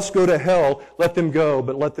they must go to hell, let them go,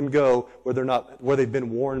 but let them go where they've been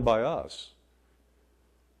warned by us.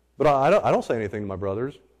 But I don't say anything to my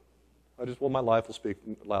brothers. My life will speak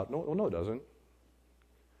loud. No, it doesn't.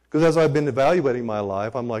 Because as I've been evaluating my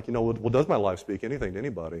life, I'm like, well, does my life speak anything to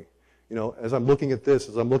anybody? As I'm looking at this,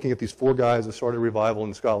 as I'm looking at these 4 guys that started a revival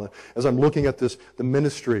in Scotland, as I'm looking at the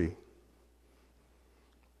ministry.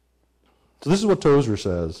 So this is what Tozer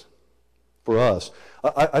says for us.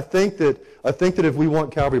 I think that if we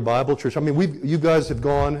want Calvary Bible Church, you guys have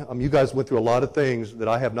gone, you guys went through a lot of things that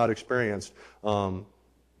I have not experienced. I've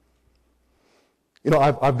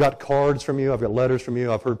got cards from you. I've got letters from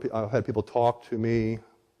you. I've had people talk to me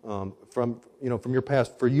from your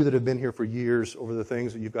past. For you that have been here for years, over the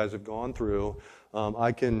things that you guys have gone through,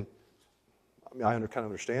 I kind of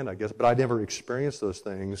understand, I guess, but I never experienced those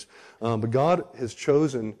things. But God has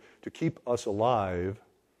chosen to keep us alive,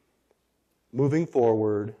 moving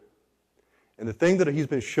forward. And the thing that He's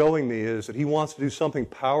been showing me is that He wants to do something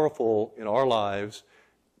powerful in our lives,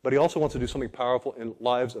 but He also wants to do something powerful in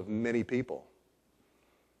lives of many people.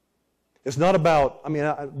 It's not about,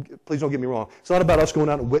 please don't get me wrong, it's not about us going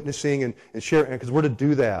out and witnessing and sharing, because we're to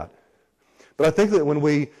do that. But I think that when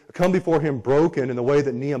we come before Him broken in the way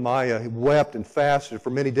that Nehemiah wept and fasted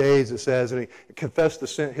for many days, it says, and he confessed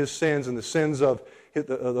his sins and the sins of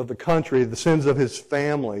the country, the sins of his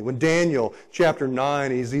family. When Daniel, chapter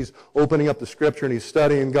 9, he's opening up the Scripture and he's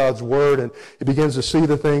studying God's Word, and he begins to see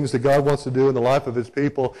the things that God wants to do in the life of His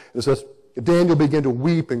people. It says, Daniel began to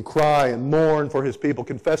weep and cry and mourn for his people,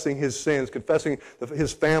 confessing his sins, confessing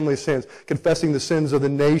his family's sins, confessing the sins of the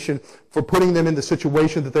nation for putting them in the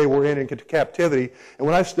situation that they were in captivity. And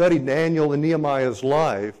when I studied Daniel and Nehemiah's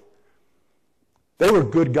life, they were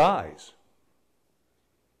good guys.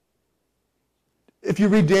 If you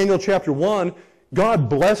read Daniel chapter 1, God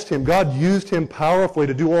blessed him. God used him powerfully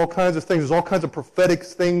to do all kinds of things. There's all kinds of prophetic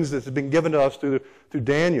things that have been given to us through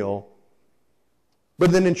Daniel.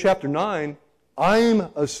 But then in chapter 9, I'm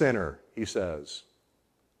a sinner, he says.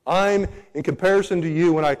 I'm, in comparison to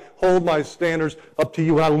you, when I hold my standards up to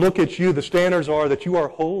you, when I look at you, the standards are that you are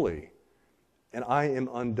holy. And I am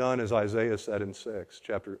undone, as Isaiah said in 6,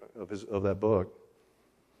 chapter of that book.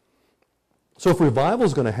 So if revival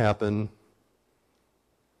is going to happen,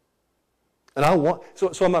 and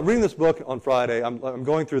so I'm reading this book on Friday. I'm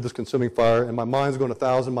going through this consuming fire, and my mind's going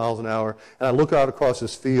 1,000 miles an hour. And I look out across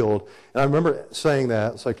this field, and I remember saying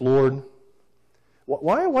that. It's like, Lord,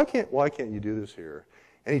 why can't you do this here?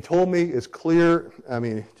 And He told me, it's clear.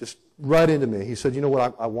 Just right into me. He said, you know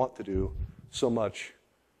what? I want to do so much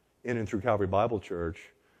in and through Calvary Bible Church,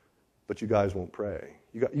 but you guys won't pray.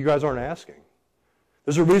 You guys aren't asking.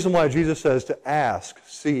 There's a reason why Jesus says to ask,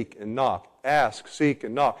 seek, and knock. Ask, seek,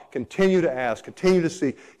 and knock. Continue to ask, continue to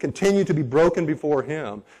seek, continue to be broken before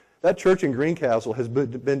Him. That church in Greencastle has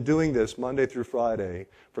been doing this Monday through Friday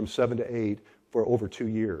from 7 to 8 for over 2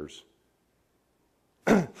 years.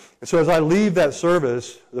 And so as I leave that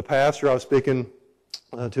service, the pastor, I was speaking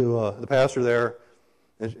to the pastor there,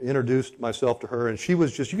 and introduced myself to her, and she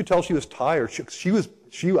was you could tell she was tired.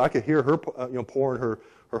 I could hear her pouring her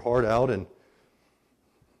heart out, and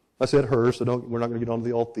I said her, so we're not going to get onto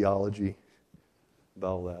the old theology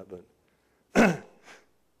about all that. But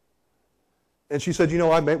and she said,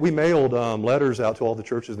 we mailed letters out to all the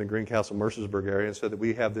churches in the Greencastle, Mercersburg area, and said that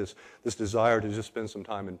we have this desire to just spend some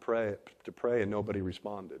time and pray, and nobody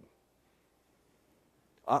responded.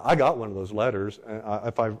 I got one of those letters, and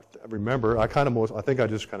if I remember, I think I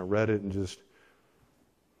just kind of read it and just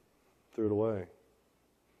threw it away.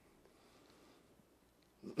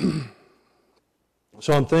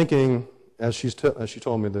 So I'm thinking, as she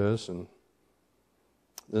told me this, and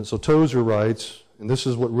so Tozer writes, and this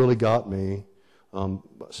is what really got me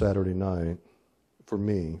Saturday night, for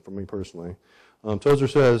me personally. Tozer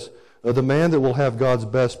says, the man that will have God's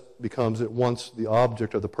best becomes at once the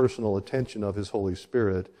object of the personal attention of his Holy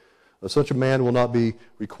Spirit. Such a man will not be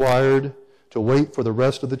required to wait for the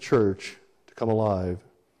rest of the church to come alive.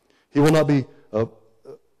 He will not be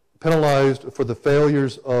penalized for the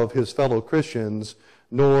failures of his fellow Christians,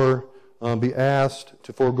 nor be asked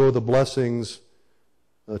to forego the blessings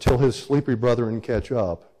till his sleepy brethren catch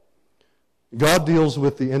up. God deals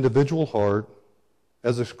with the individual heart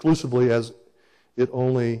as exclusively as the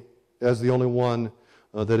only one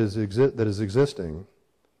that is existing.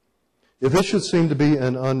 If this should seem to be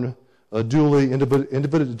an unduly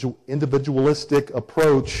individualistic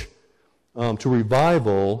approach to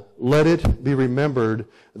revival, let it be remembered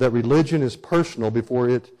that religion is personal before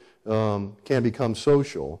it can become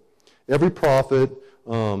social. Every prophet,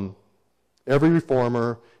 every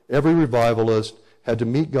reformer, every revivalist had to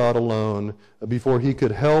meet God alone before he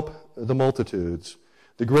could help the multitudes.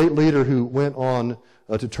 The great leader who went on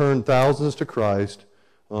to turn thousands to Christ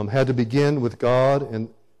had to begin with God and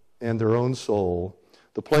their own soul.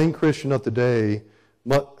 The plain Christian of today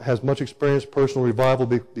has much experienced personal revival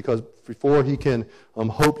because before he can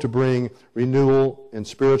hope to bring renewal and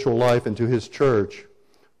spiritual life into his church,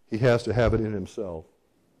 he has to have it in himself.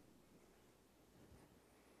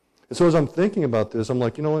 And so as I'm thinking about this, I'm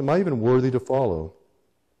like, am I even worthy to follow?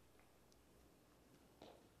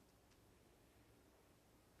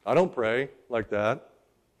 I don't pray like that.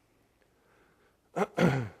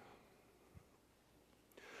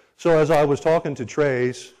 So as I was talking to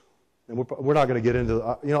Trace, and we're not going to get into,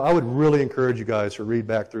 I would really encourage you guys to read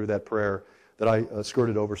back through that prayer that I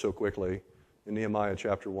skirted over so quickly in Nehemiah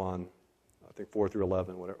chapter 1, I think 4 through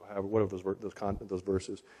 11, whatever those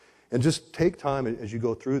verses. And just take time as you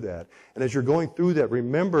go through that. And as you're going through that,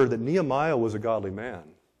 remember that Nehemiah was a godly man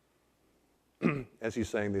as he's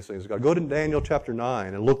saying these things. Go to Daniel chapter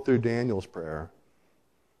 9 and look through Daniel's prayer.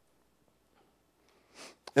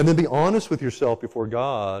 And then be honest with yourself before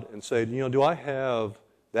God and say, do I have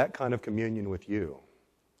that kind of communion with you?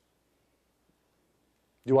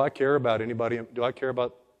 Do I care about anybody? Do I care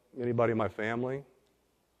about anybody in my family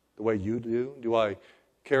the way you do? Do I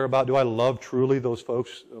love truly those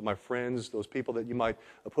folks, my friends, those people that you might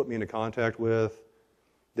put me into contact with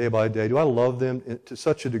day by day? Do I love them to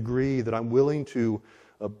such a degree that I'm willing to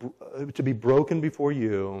be broken before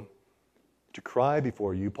you, to cry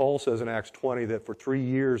before you? Paul says in Acts 20 that for 3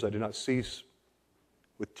 years I did not cease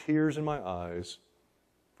with tears in my eyes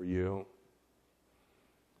for you.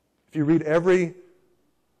 If you read every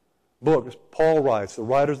book Paul writes, the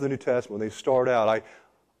writers of the New Testament, when they start out,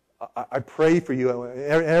 I pray for you.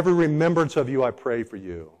 Every remembrance of you, I pray for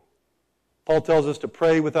you. Paul tells us to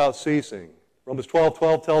pray without ceasing. Romans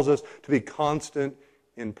 12:12 tells us to be constant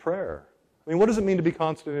in prayer. What does it mean to be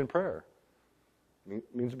constant in prayer? It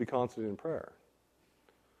means to be constant in prayer.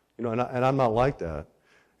 And I'm not like that.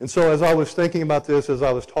 And so as I was thinking about this, as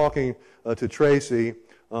I was talking to Tracy,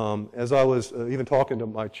 as I was even talking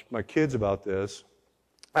to my kids about this,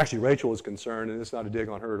 actually Rachel was concerned, and it's not a dig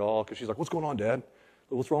on her at all, because she's like, "What's going on, Dad?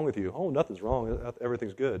 What's wrong with you?" "Oh, nothing's wrong.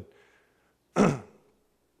 Everything's good."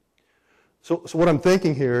 So what I'm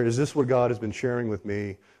thinking here is this: what God has been sharing with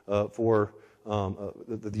me for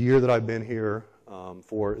the year that I've been here,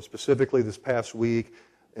 for specifically this past week,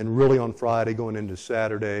 and really on Friday going into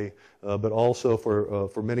Saturday, but also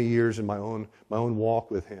for many years in my own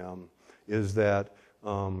walk with Him, is that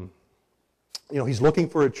He's looking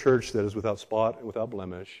for a church that is without spot and without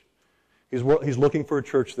blemish. He's looking for a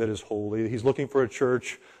church that is holy. He's looking for a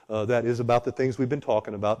church that is about the things we've been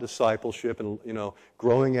talking about: discipleship and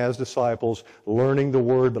growing as disciples, learning the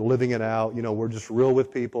Word but living it out. We're just real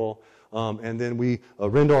with people, and then we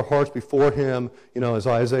rend our hearts before Him. As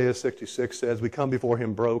Isaiah 66 says, we come before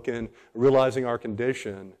Him broken, realizing our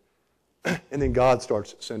condition, and then God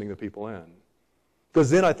starts sending the people in. Because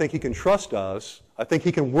then I think He can trust us. I think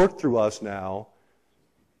He can work through us now,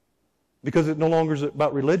 because it no longer is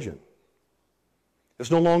about religion. It's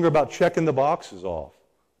no longer about checking the boxes off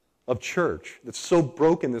of church that's so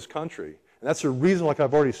broken in this country. And that's the reason, like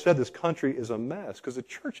I've already said, this country is a mess, because the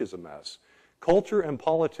church is a mess. Culture and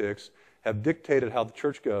politics have dictated how the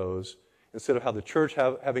church goes, instead of how the church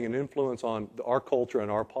having an influence on our culture and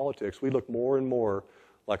our politics. We look more and more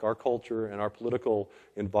like our culture and our political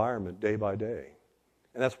environment day by day.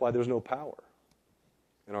 And that's why there's no power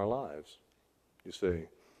in our lives, you see.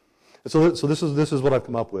 And so this is what I've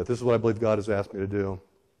come up with. This is what I believe God has asked me to do.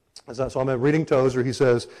 So I'm reading Tozer. He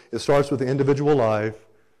says it starts with the individual life.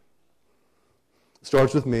 It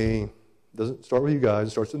starts with me. It doesn't start with you guys.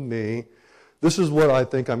 It starts with me. This is what I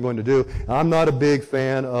think I'm going to do. I'm not a big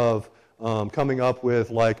fan of coming up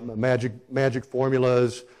with like magic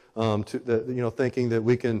formulas, thinking that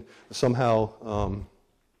we can somehow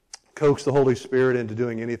coax the Holy Spirit into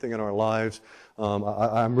doing anything in our lives.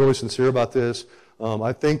 I'm really sincere about this.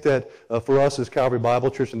 I think that for us as Calvary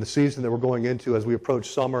Bible Church in the season that we're going into as we approach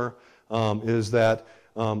summer is that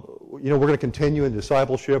we're going to continue in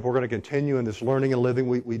discipleship. We're going to continue in this learning and living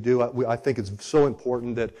we do. I think it's so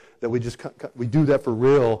important that we do that for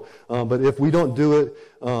real. But if we don't do it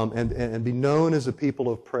and be known as a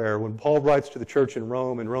people of prayer, when Paul writes to the church in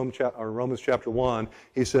Rome, Romans chapter 1,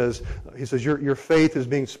 he says your faith is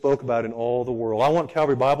being spoke about in all the world. I want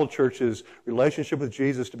Calvary Bible Church's relationship with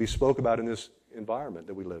Jesus to be spoke about in this environment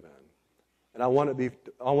that we live in. And I want it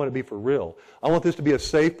to be for real. I want this to be a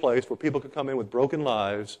safe place where people can come in with broken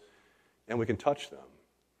lives and we can touch them.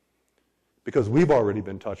 Because we've already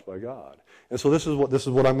been touched by God. And so this is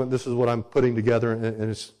what I'm putting together,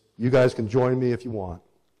 and you guys can join me if you want.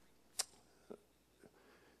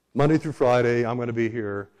 Monday through Friday, I'm going to be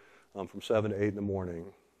here from 7 to 8 in the morning,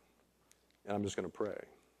 and I'm just going to pray.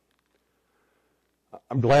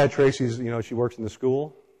 I'm glad Tracy's, she works in the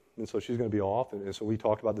school. And so she's going to be off. And so we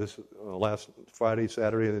talked about this last Friday,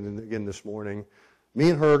 Saturday, and then again this morning. Me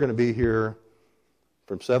and her are going to be here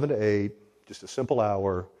from 7 to 8, just a simple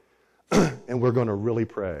hour, and we're going to really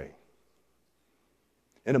pray.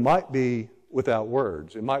 And it might be without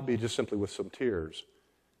words. It might be just simply with some tears.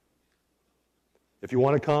 If you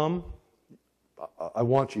want to come, I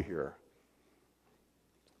want you here.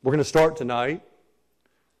 We're going to start tonight.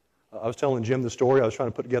 I was telling Jim the story. I was trying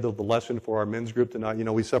to put together the lesson for our men's group tonight.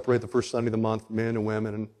 We separate the first Sunday of the month, men and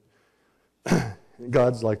women. And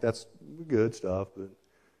God's like, that's good stuff, but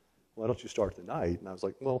why don't you start tonight? And I was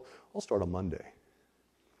like, well, I'll start on Monday.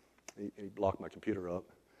 He blocked my computer up,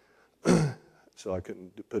 so I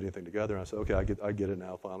couldn't put anything together. And I said, okay, I get it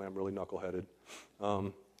now, finally. I'm really knuckleheaded.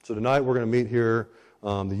 So tonight we're going to meet here.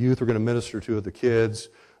 The youth are going to minister to the kids.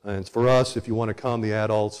 And for us, if you want to come, the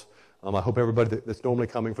adults, I hope everybody that's normally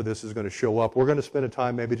coming for this is going to show up. We're going to spend a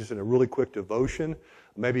time maybe just in a really quick devotion.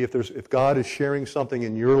 Maybe if God is sharing something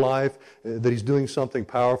in your life, that He's doing something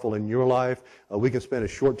powerful in your life, we can spend a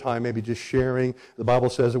short time maybe just sharing. The Bible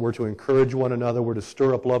says that we're to encourage one another. We're to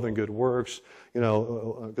stir up love and good works.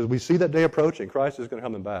 Because we see that day approaching. Christ is going to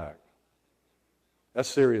come back. That's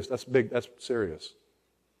serious. That's big. That's serious.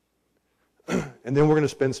 And then we're going to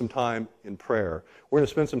spend some time in prayer. We're going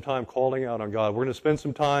to spend some time calling out on God. We're going to spend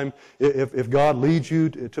some time, if God leads you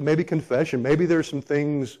to maybe confession, maybe there's some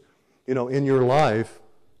things, in your life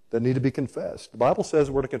that need to be confessed. The Bible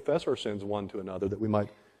says we're to confess our sins one to another that we might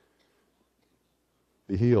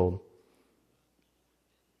be healed.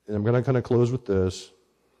 And I'm going to kind of close with this.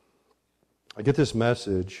 I get this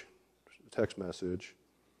message, text message.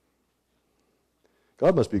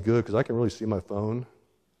 God must be good because I can really see my phone.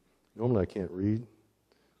 Normally I can't read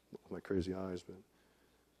with my crazy eyes.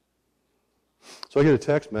 So I get a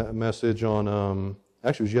text message on,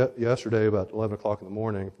 actually it was yesterday about 11 o'clock in the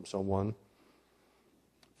morning from someone.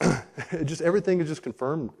 Everything is just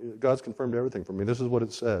confirmed. God's confirmed everything for me. This is what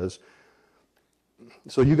it says.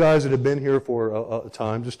 So you guys that have been here for a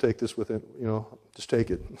time, just take this with it, just take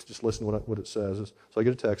it. Just listen to what it says. So I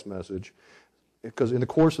get a text message. Because in the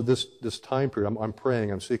course of this time period, I'm praying,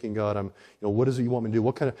 I'm seeking God. What is it you want me to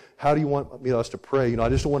do? How do you want us to pray? I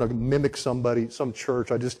just don't want to mimic somebody, some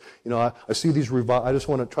church. I just, I see these I just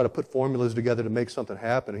want to try to put formulas together to make something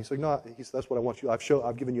happen. And he's like, no, that's what I want you.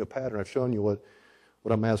 I've given you a pattern. I've shown you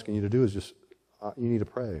what I'm asking you to do is just, you need to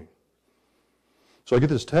pray. So I get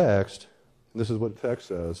this text, and this is what the text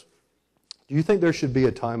says. Do you think there should be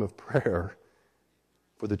a time of prayer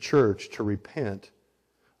for the church to repent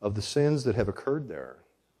of the sins that have occurred there?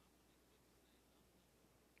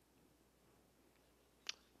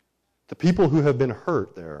 The people who have been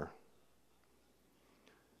hurt there.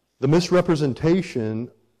 The misrepresentation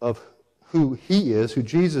of who He is, who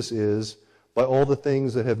Jesus is, by all the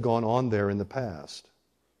things that have gone on there in the past.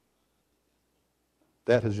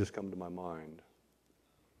 That has just come to my mind.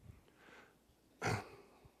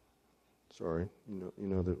 Sorry, you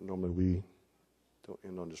know that normally we don't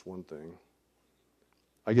end on just one thing.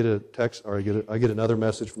 I get a text, or I get another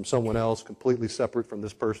message from someone else, completely separate from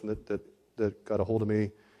this person that got a hold of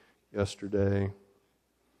me yesterday.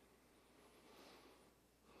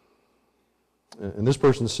 And this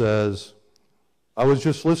person says, I was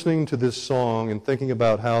just listening to this song and thinking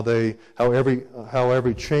about how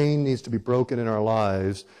every chain needs to be broken in our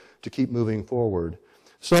lives to keep moving forward.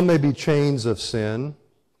 Some may be chains of sin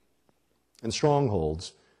and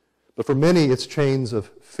strongholds, but for many it's chains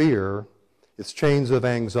of fear It's chains of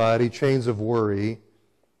anxiety, chains of worry,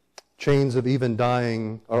 chains of even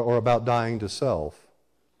dying or about dying to self.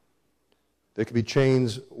 They could be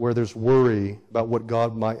chains where there's worry about what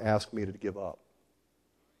God might ask me to give up.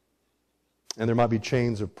 And there might be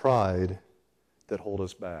chains of pride that hold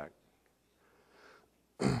us back.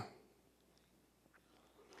 I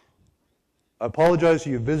apologize to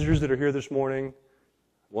you visitors that are here this morning.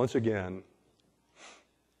 Once again,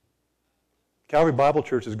 Calvary Bible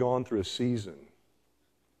Church has gone through a season.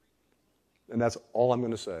 And that's all I'm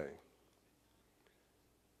going to say.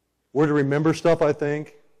 We're to remember stuff, I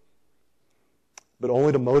think, but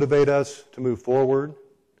only to motivate us to move forward.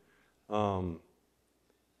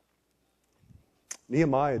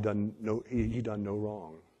 Nehemiah done no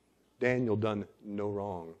wrong. Daniel done no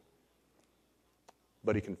wrong.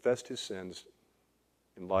 But he confessed his sins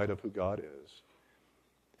in light of who God is.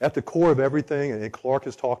 At the core of everything, and Clark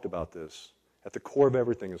has talked about this, at the core of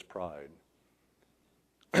everything is pride.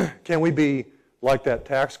 Can we be like that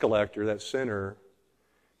tax collector, that sinner?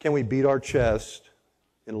 Can we beat our chest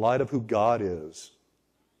in light of who God is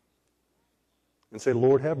and say,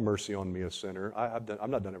 Lord, have mercy on me, a sinner. I've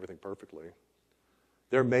not done everything perfectly.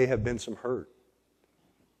 There may have been some hurt.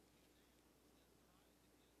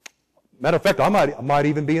 Matter of fact, I might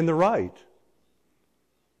even be in the right.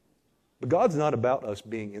 But God's not about us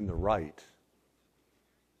being in the right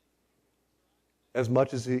as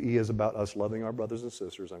much as He is about us loving our brothers and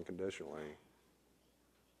sisters unconditionally,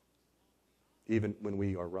 even when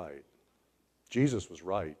we are right. Jesus was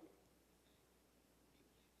right,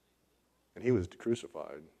 and He was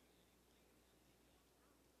crucified.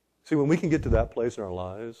 See, when we can get to that place in our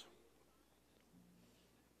lives,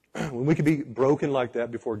 when we can be broken like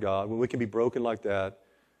that before God, when we can be broken like that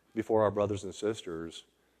before our brothers and sisters,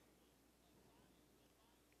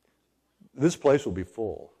 this place will be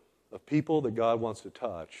full of people that God wants to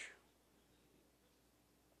touch,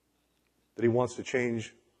 that He wants to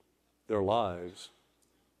change their lives,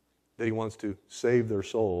 that He wants to save their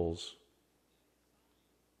souls,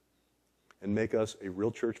 and make us a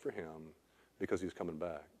real church for Him because He's coming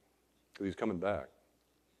back. Because He's coming back.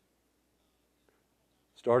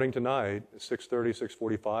 Starting tonight at 6:30,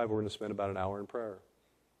 6:45, we're going to spend about an hour in prayer.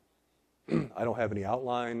 I don't have any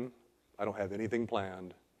outline. I don't have anything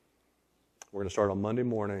planned. We're going to start on Monday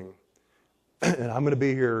morning, and I'm going to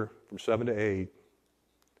be here from 7 to 8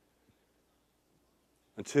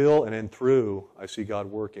 until and then through I see God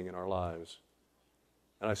working in our lives.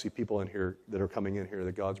 And I see people in here that are coming in here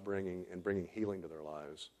that God's bringing healing to their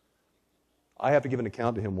lives. I have to give an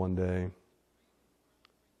account to Him one day.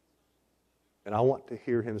 And I want to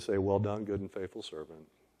hear Him say, well done, good and faithful servant.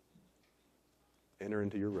 Enter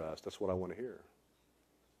into your rest. That's what I want to hear.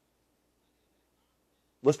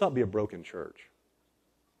 Let's not be a broken church.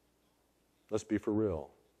 Let's be for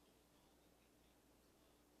real.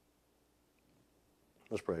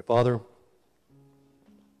 Let's pray. Father,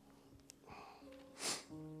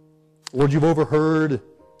 Lord, you've overheard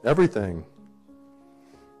everything.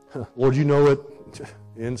 Lord, you know it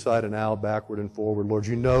inside and out, backward and forward. Lord,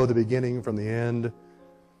 you know the beginning from the end.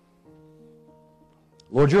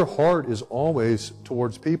 Lord, your heart is always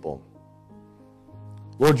towards people.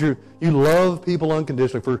 Lord, you love people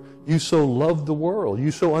unconditionally, for you so loved the world.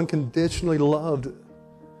 You so unconditionally loved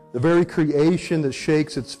the very creation that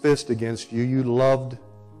shakes its fist against you. You loved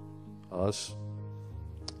us.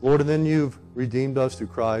 Lord, and then you've redeemed us through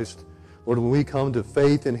Christ. Lord, when we come to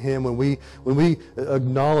faith in Him, when we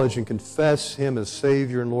acknowledge and confess Him as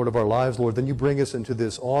Savior and Lord of our lives, Lord, then you bring us into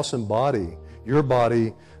this awesome body, your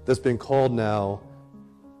body that's been called now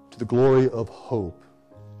to the glory of hope,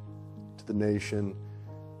 to the nation,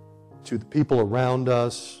 to the people around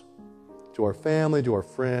us, to our family, to our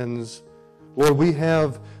friends. Lord, we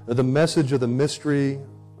have the message of the mystery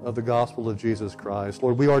of the gospel of Jesus Christ.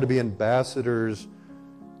 Lord, we are to be ambassadors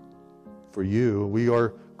for you. We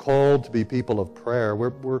are called to be people of prayer.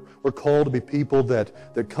 We're called to be people that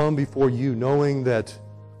come before you knowing that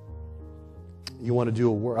you want to do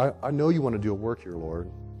a work. I know you want to do a work here, Lord.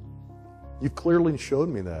 You've clearly showed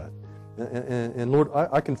me that. And Lord,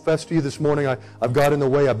 I confess to you this morning, I've got in the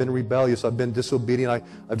way. I've been rebellious. I've been disobedient.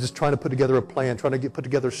 I'm just trying to put together a plan, trying to put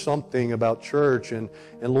together something about church. And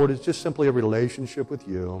Lord, it's just simply a relationship with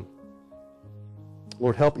you.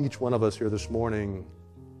 Lord, help each one of us here this morning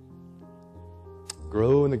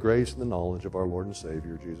grow in the grace and the knowledge of our Lord and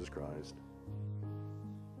Savior, Jesus Christ.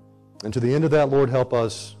 And to the end of that, Lord, help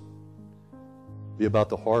us be about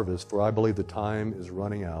the harvest, for I believe the time is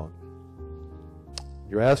running out.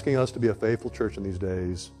 You're asking us to be a faithful church in these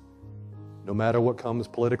days, no matter what comes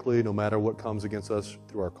politically, no matter what comes against us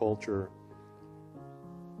through our culture.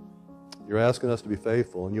 You're asking us to be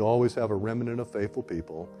faithful, and you always have a remnant of faithful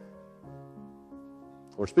people.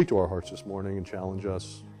 Lord, speak to our hearts this morning and challenge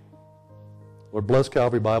us. Lord, bless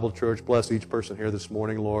Calvary Bible Church. Bless each person here this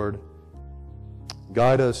morning, Lord.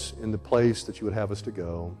 Guide us in the place that you would have us to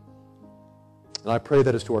go. And I pray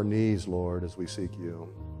that it's to our knees, Lord, as we seek you.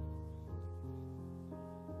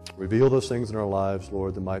 Reveal those things in our lives,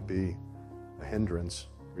 Lord, that might be a hindrance.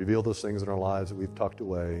 Reveal those things in our lives that we've tucked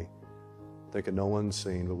away, thinking no one's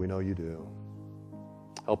seen, but we know you do.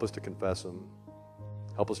 Help us to confess them.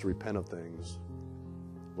 Help us to repent of things.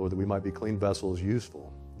 Lord, that we might be clean vessels,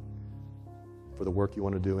 useful for the work you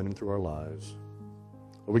want to do in and through our lives.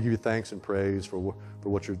 Lord, we give you thanks and praise for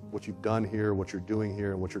what you've done here, what you're doing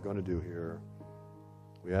here, and what you're going to do here.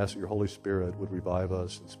 We ask that your Holy Spirit would revive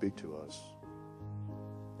us and speak to us.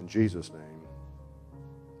 In Jesus' name,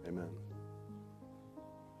 amen.